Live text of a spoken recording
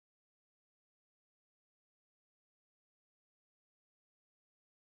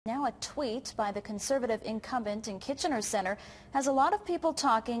Now a tweet by the Conservative incumbent in Kitchener Centre has a lot of people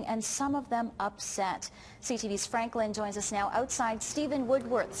talking and some of them upset. CTV's Frank Lynn joins us now outside Stephen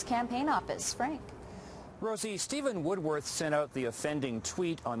Woodworth's campaign office. Frank. Rosie, Stephen Woodworth sent out the offending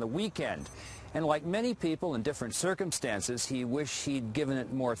tweet on the weekend. And like many people in different circumstances, he wished he'd given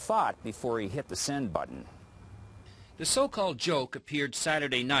it more thought before he hit the send button. The so-called joke appeared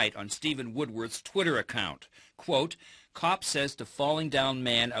Saturday night on Stephen Woodworth's Twitter account. Quote, "Cop says to falling down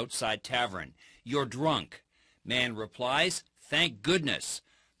man outside tavern, 'You're drunk.' Man replies, 'Thank goodness.'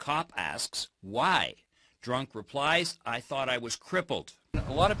 Cop asks, 'Why?' Drunk replies, 'I thought I was crippled.'"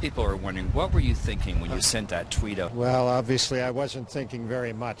 A lot of people are wondering, what were you thinking when you sent that tweet out? Well, obviously I wasn't thinking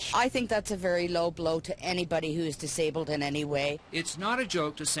very much. I think that's a very low blow to anybody who is disabled in any way. It's not a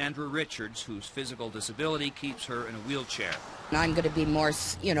joke to Sandra Richards, whose physical disability keeps her in a wheelchair. And I'm going to be more,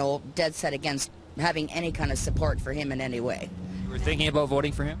 dead set against having any kind of support for him in any way. You were thinking about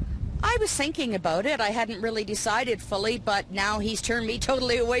voting for him? I was thinking about it. I hadn't really decided fully, but now he's turned me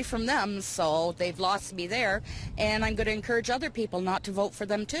totally away from them, so they've lost me there, and I'm going to encourage other people not to vote for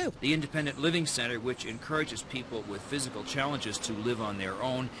them too. The Independent Living Center, which encourages people with physical challenges to live on their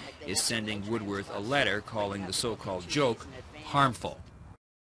own, is sending Woodworth a letter calling the so-called joke harmful.